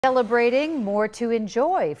Celebrating more to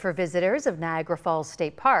enjoy for visitors of Niagara Falls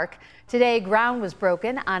State Park. Today, ground was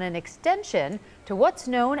broken on an extension to what's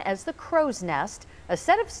known as the Crow's Nest, a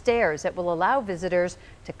set of stairs that will allow visitors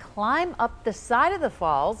to climb up the side of the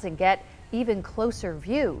falls and get even closer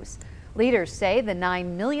views. Leaders say the $9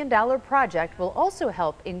 million project will also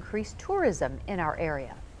help increase tourism in our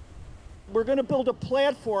area. We're going to build a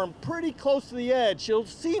platform pretty close to the edge. It'll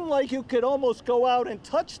seem like you could almost go out and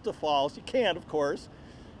touch the falls. You can't, of course.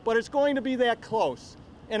 But it's going to be that close,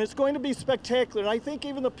 and it's going to be spectacular. And I think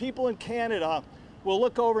even the people in Canada will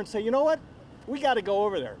look over and say, you know what, we got to go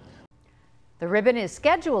over there. The ribbon is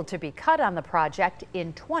scheduled to be cut on the project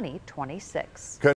in 2026.